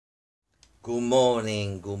good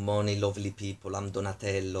morning, lovely people. I'm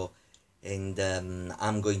Donatello, and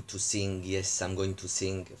I'm going to sing. Yes, I'm going to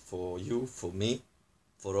sing for you, for me,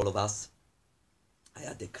 for all of us. I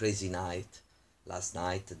had a crazy night last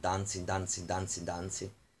night, dancing, dancing, dancing, dancing,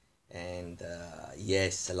 and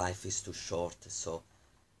yes, life is too short, so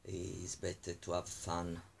it's better to have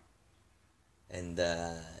fun. And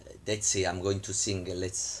that's it. I'm going to sing.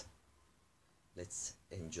 Let's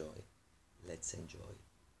enjoy. Let's enjoy.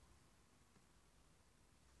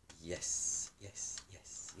 Yes, yes,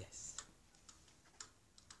 yes, yes.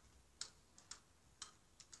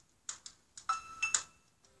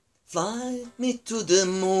 Fly me to the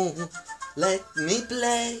moon, let me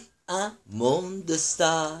play among the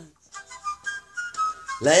stars.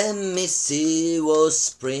 Let me see what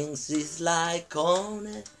spring is like on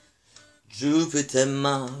Jupiter,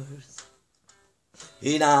 Mars.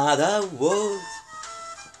 In other words,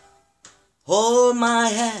 hold my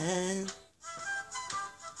hand.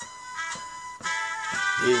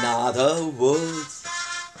 In other words,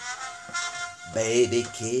 baby,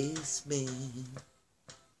 kiss me.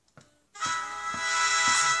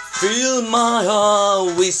 Fill my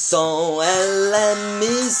heart with song and let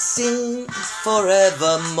me sing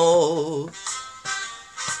forevermore.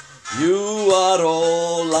 You are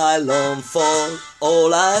all I long for,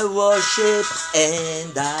 all I worship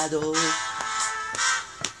and adore.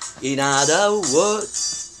 In other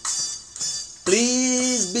words,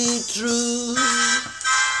 please be true.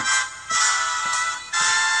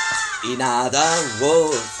 In other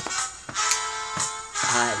words,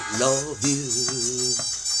 I love you.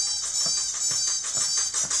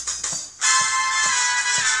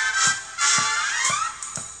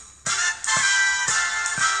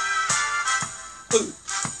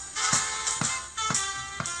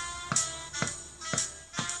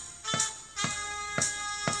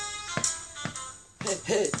 Hey,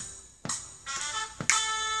 hey.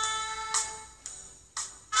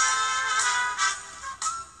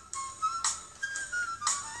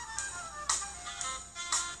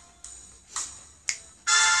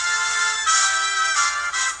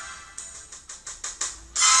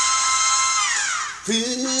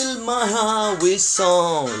 Fill my heart with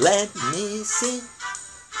song, let me sing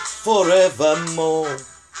forevermore.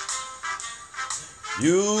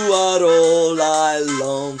 You are all I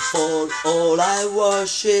long for, all I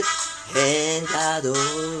worship and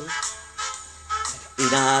adore.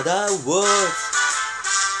 In other words,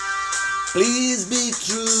 please be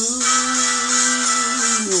true.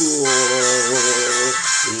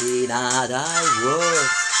 In other words,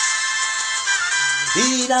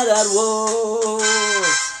 in other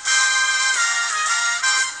words,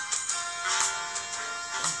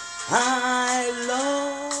 I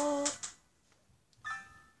love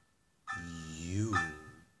you.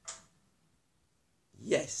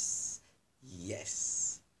 Yes,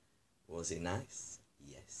 yes. Was it nice?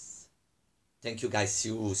 Yes. Thank you guys. See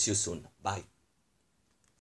you soon. Bye.